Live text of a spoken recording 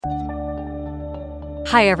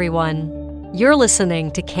Hi, everyone. You're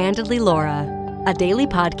listening to Candidly Laura, a daily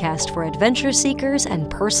podcast for adventure seekers and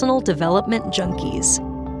personal development junkies.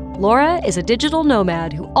 Laura is a digital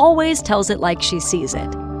nomad who always tells it like she sees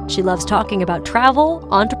it. She loves talking about travel,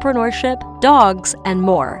 entrepreneurship, dogs, and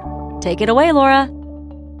more. Take it away, Laura.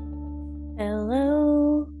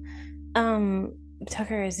 Hello.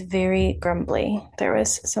 Tucker is very grumbly. There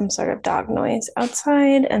was some sort of dog noise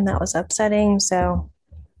outside, and that was upsetting, so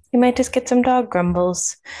you might just get some dog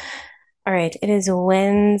grumbles. All right, it is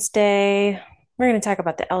Wednesday. We're going to talk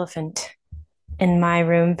about the elephant in my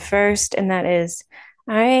room first, and that is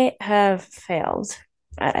I have failed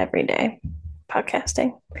at everyday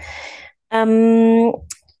podcasting. Um,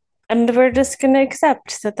 and we're just going to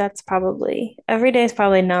accept that that's probably every day is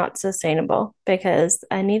probably not sustainable because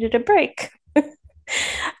I needed a break.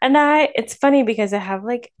 And it's funny because I have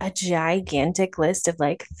like a gigantic list of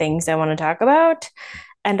like things I want to talk about.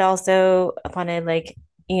 And also I want to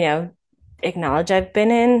you know, acknowledge I've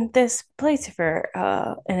been in this place for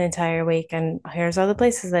an entire week and here's all the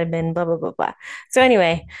places I've been, blah, blah, blah, blah. So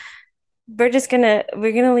anyway, we're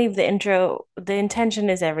gonna leave the intro. The intention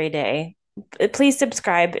is every day. Please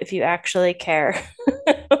subscribe if you actually care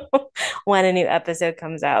when a new episode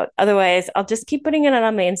comes out. Otherwise, I'll just keep putting it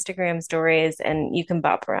on my Instagram stories and you can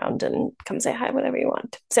bop around and come say hi whenever you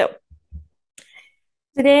want. So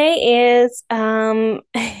today is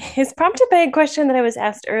is prompted by a question that I was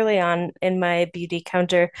asked early on in my beauty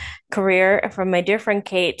counter career from my dear friend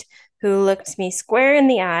Kate, who looked me square in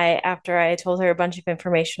the eye after I told her a bunch of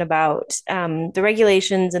information about the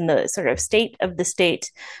regulations and the sort of state of the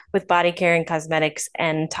state with body care and cosmetics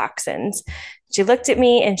and toxins. She looked at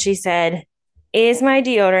me and she said, "Is my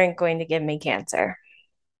deodorant going to give me cancer?"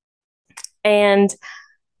 And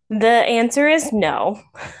the answer is no.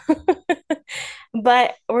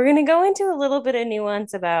 But we're going to go into a little bit of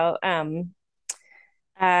nuance uh,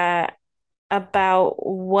 about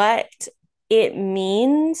what it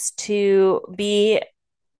means to be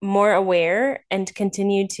more aware and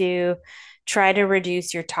continue to try to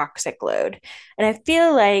reduce your toxic load. And I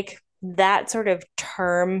feel like that sort of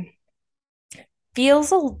term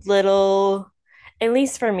feels a little, at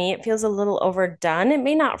least for me, it feels a little overdone. It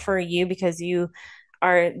may not for you because you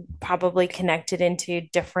are probably connected into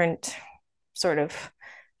different sort of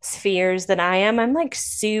spheres than I am. I'm like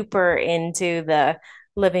super into the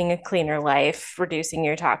living a cleaner life, reducing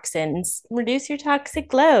your toxins, reduce your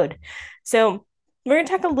toxic load. So, we're going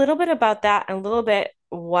to talk a little bit about that and a little bit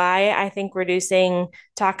why I think reducing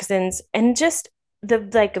toxins and just the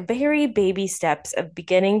like very baby steps of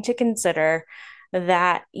beginning to consider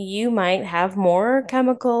that you might have more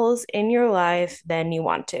chemicals in your life than you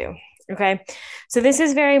want to. Okay. So this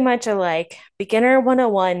is very much a like beginner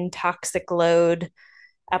 101 toxic load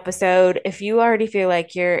episode. If you already feel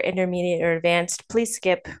like you're intermediate or advanced, please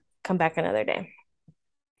skip, come back another day.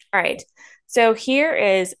 All right. So here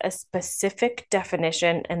is a specific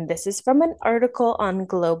definition, and this is from an article on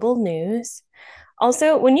Global News.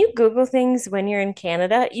 Also, when you Google things when you're in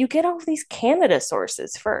Canada, you get all these Canada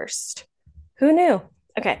sources first. Who knew?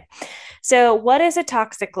 Okay. So, what is a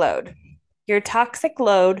toxic load? Your toxic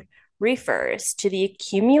load refers to the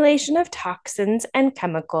accumulation of toxins and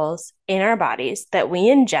chemicals in our bodies that we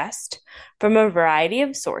ingest from a variety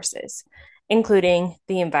of sources, including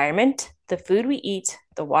the environment, the food we eat,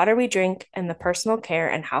 the water we drink, and the personal care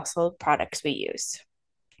and household products we use,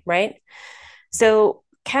 right? So,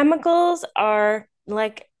 chemicals are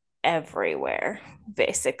like everywhere,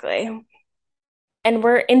 basically. And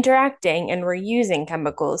we're interacting and we're using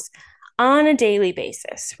chemicals on a daily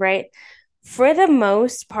basis, right? For the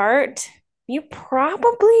most part, you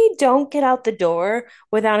probably don't get out the door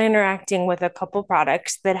without interacting with a couple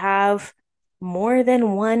products that have more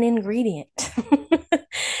than one ingredient.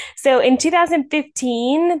 So in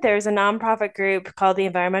 2015, there's a nonprofit group called the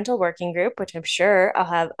Environmental Working Group, which I'm sure I'll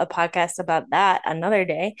have a podcast about that another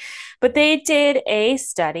day. But they did a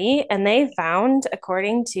study and they found,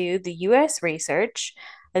 according to the US research,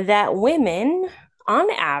 that women,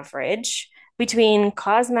 on average, between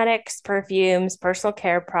cosmetics, perfumes, personal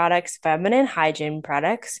care products, feminine hygiene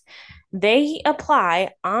products, they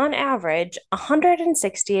apply on average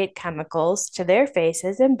 168 chemicals to their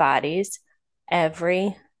faces and bodies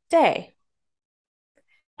every day.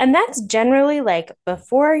 And that's generally like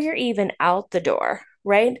before you're even out the door,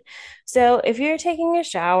 right? So if you're taking a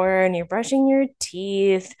shower and you're brushing your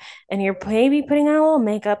teeth and you're maybe putting on a little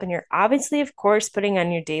makeup and you're obviously, of course, putting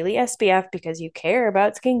on your daily SPF because you care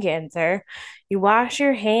about skin cancer, you wash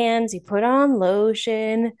your hands, you put on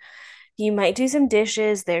lotion, You might do some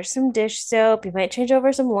dishes. There's some dish soap. You might change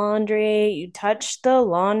over some laundry. You touch the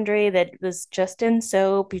laundry that was just in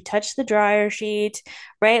soap. You touch the dryer sheet,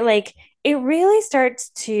 right? Like it really starts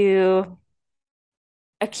to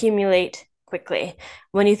accumulate quickly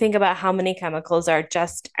when you think about how many chemicals are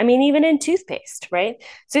just, I mean, even in toothpaste, right?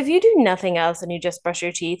 So if you do nothing else and you just brush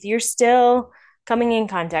your teeth, you're still coming in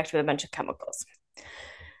contact with a bunch of chemicals.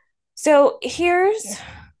 So here's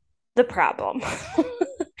the problem.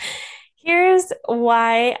 Here's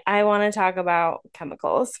why I want to talk about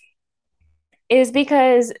chemicals is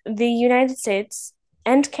because the United States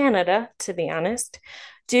and Canada, to be honest,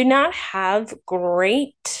 do not have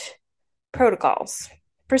great protocols,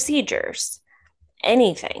 procedures,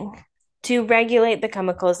 anything to regulate the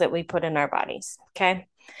chemicals that we put in our bodies. Okay.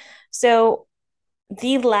 So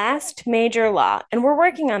the last major law, and we're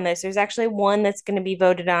working on this, there's actually one that's going to be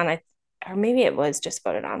voted on, or maybe it was just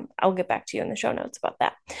voted on. I'll get back to you in the show notes about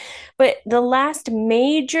that. But the last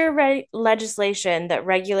major legislation that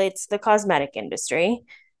regulates the cosmetic industry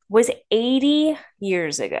was 80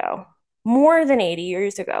 years ago, more than 80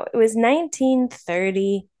 years ago. It was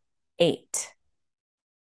 1938.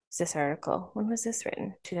 Is this article? When was this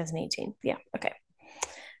written? 2018. Yeah, okay.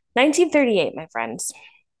 1938, my friends.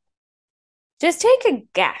 Just take a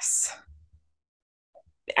guess.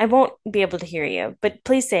 I won't be able to hear you, but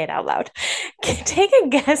please say it out loud. Take a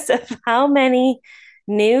guess of how many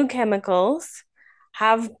new chemicals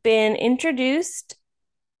have been introduced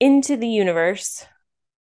into the universe,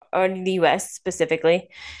 or the US specifically,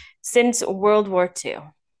 since World War II.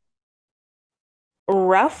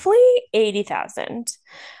 Roughly 80,000.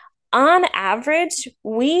 On average,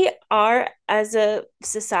 we are, as a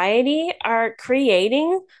society, are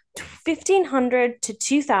creating 1,500 to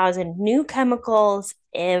 2,000 new chemicals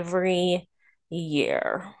every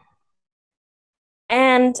year.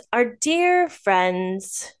 And our dear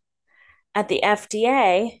friends at the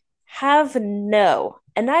FDA have no,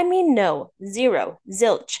 and I mean no, zero,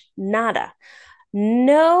 zilch, nada,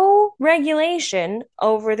 no regulation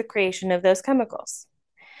over the creation of those chemicals.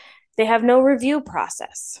 They have no review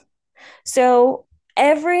process. So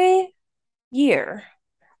every year,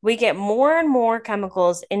 we get more and more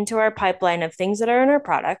chemicals into our pipeline of things that are in our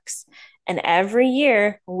products. And every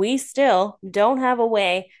year, we still don't have a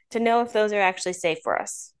way to know if those are actually safe for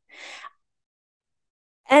us.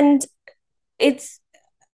 And it's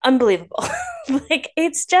unbelievable. Like,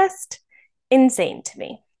 it's just insane to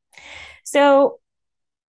me. So,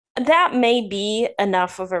 that may be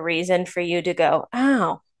enough of a reason for you to go,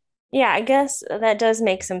 oh, yeah, I guess that does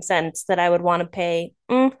make some sense that I would want to pay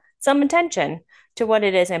some attention to what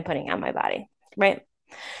it is I'm putting on my body, right?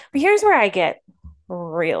 But here's where I get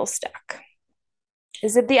real stuck.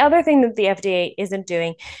 Is that the other thing that the FDA isn't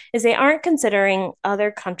doing is they aren't considering other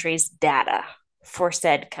countries' data for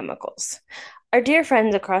said chemicals. Our dear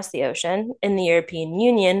friends across the ocean in the European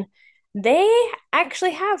Union, they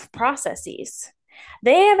actually have processes.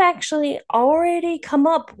 They have actually already come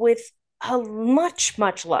up with a much,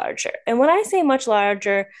 much larger. And when I say much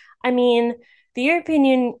larger, I mean the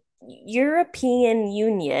European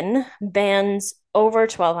Union bans over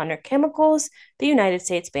 1,200 chemicals. The United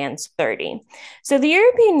States bans 30. So the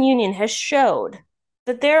European Union has showed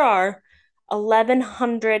that there are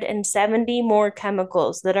 1,170 more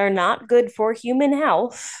chemicals that are not good for human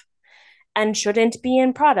health and shouldn't be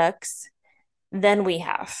in products than we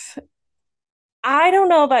have. I don't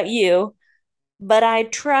know about you, but I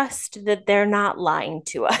trust that they're not lying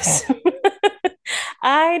to us.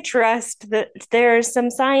 I trust that there's some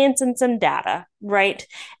science and some data, right?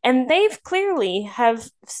 And they've clearly have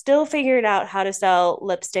still figured out how to sell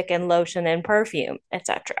lipstick and lotion and perfume,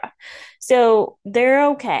 etc. So they're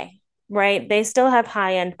okay, right? They still have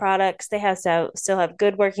high-end products. They have still have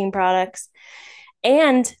good working products.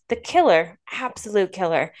 And the killer, absolute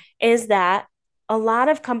killer, is that a lot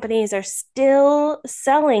of companies are still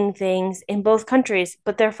selling things in both countries,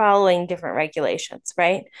 but they're following different regulations,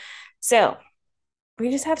 right? So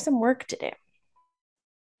we just have some work to do.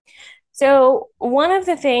 So one of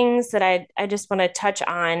the things that I just want to touch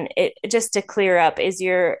on, it just to clear up, is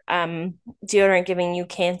your deodorant giving you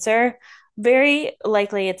cancer? Very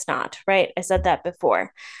likely it's not, right? I said that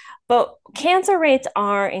before. But cancer rates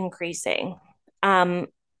are increasing.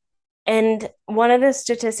 And one of the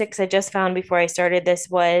statistics I just found before I started this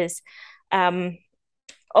was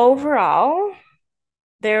overall,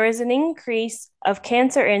 there is an increase of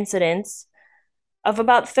cancer incidence of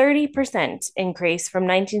about 30% increase from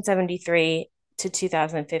 1973 to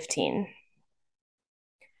 2015.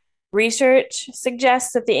 Research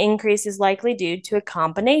suggests that the increase is likely due to a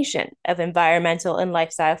combination of environmental and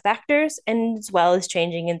lifestyle factors, and as well as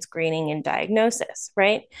changing in screening and diagnosis,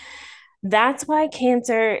 right? That's why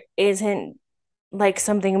cancer isn't like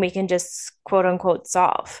something we can just quote unquote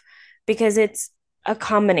solve because it's a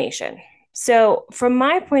combination. So, from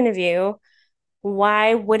my point of view,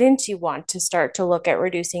 why wouldn't you want to start to look at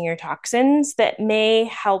reducing your toxins that may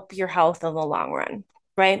help your health in the long run,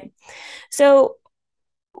 right? So,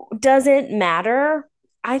 does it matter?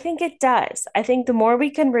 I think it does. I think the more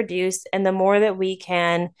we can reduce and the more that we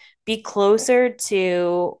can be closer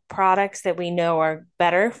to products that we know are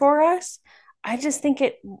better for us, I just think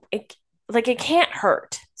it like it can't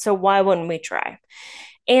hurt. So why wouldn't we try?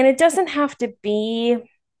 And it doesn't have to be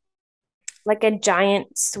like a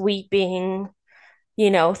giant sweeping,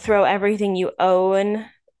 throw everything you own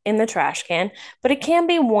in the trash can, but it can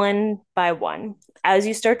be one by one. As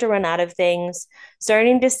you start to run out of things,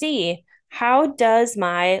 starting to see how does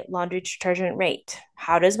my laundry detergent rate?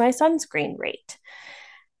 How does my sunscreen rate?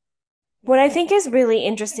 What I think is really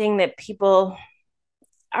interesting that people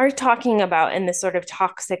are talking about in this sort of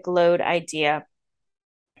toxic load idea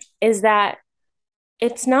is that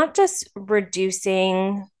it's not just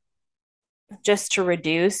reducing just to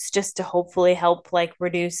reduce, just to hopefully help like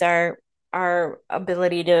reduce our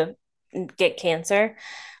ability to get cancer,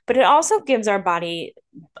 but it also gives our body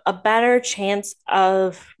a better chance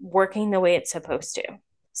of working the way it's supposed to.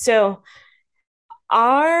 So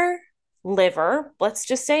our liver, let's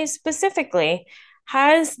just say specifically,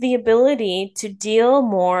 has the ability to deal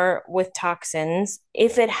more with toxins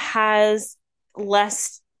if it has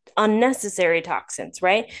less unnecessary toxins,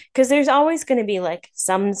 right? Because there's always going to be like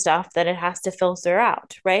some stuff that it has to filter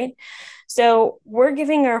out, right? So we're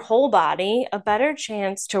giving our whole body a better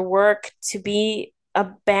chance to work to be a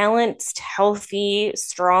balanced, healthy,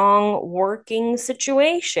 strong working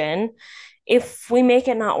situation if we make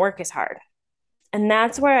it not work as hard. And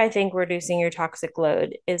that's where I think reducing your toxic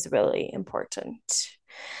load is really important.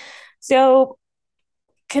 So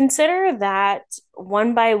consider that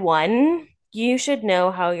one by one, you should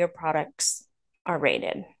know how your products are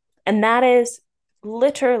rated. And that is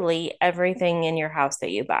literally everything in your house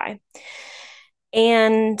that you buy.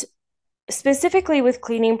 And specifically with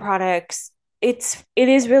cleaning products, it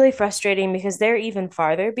is really frustrating because they're even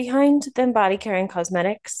farther behind than body care and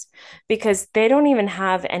cosmetics because they don't even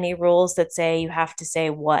have any rules that say you have to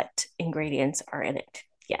say what ingredients are in it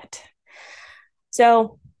yet.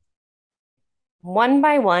 So, one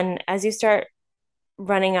by one, as you start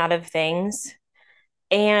running out of things,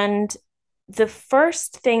 and the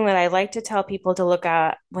first thing that I like to tell people to look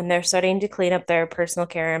at when they're starting to clean up their personal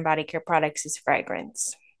care and body care products is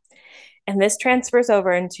fragrance. And this transfers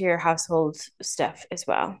over into your household stuff as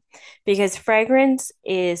well, because fragrance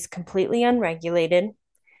is completely unregulated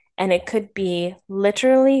and it could be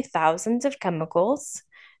literally thousands of chemicals.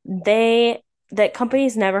 They that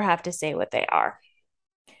companies never have to say what they are.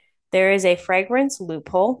 There is a fragrance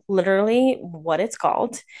loophole, literally what it's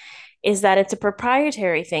called, is that it's a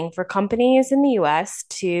proprietary thing for companies in the US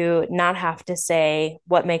to not have to say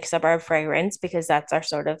what makes up our fragrance because that's our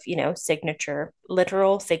sort of, signature,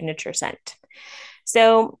 literal signature scent.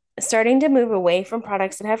 So, starting to move away from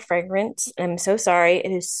products that have fragrance. I'm so sorry.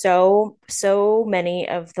 It is so many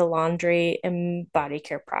of the laundry and body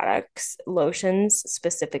care products, lotions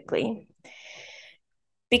specifically.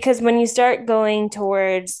 Because when you start going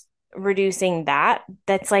towards reducing that,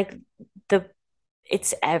 that's like the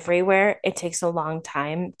it's everywhere. It takes a long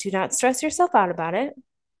time. Do not stress yourself out about it,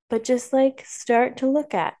 but just like start to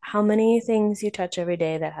look at how many things you touch every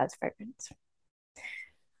day that has fragrance.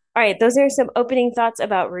 All right, those are some opening thoughts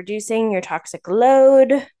about reducing your toxic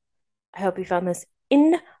load. I hope you found this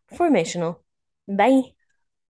informational. Bye.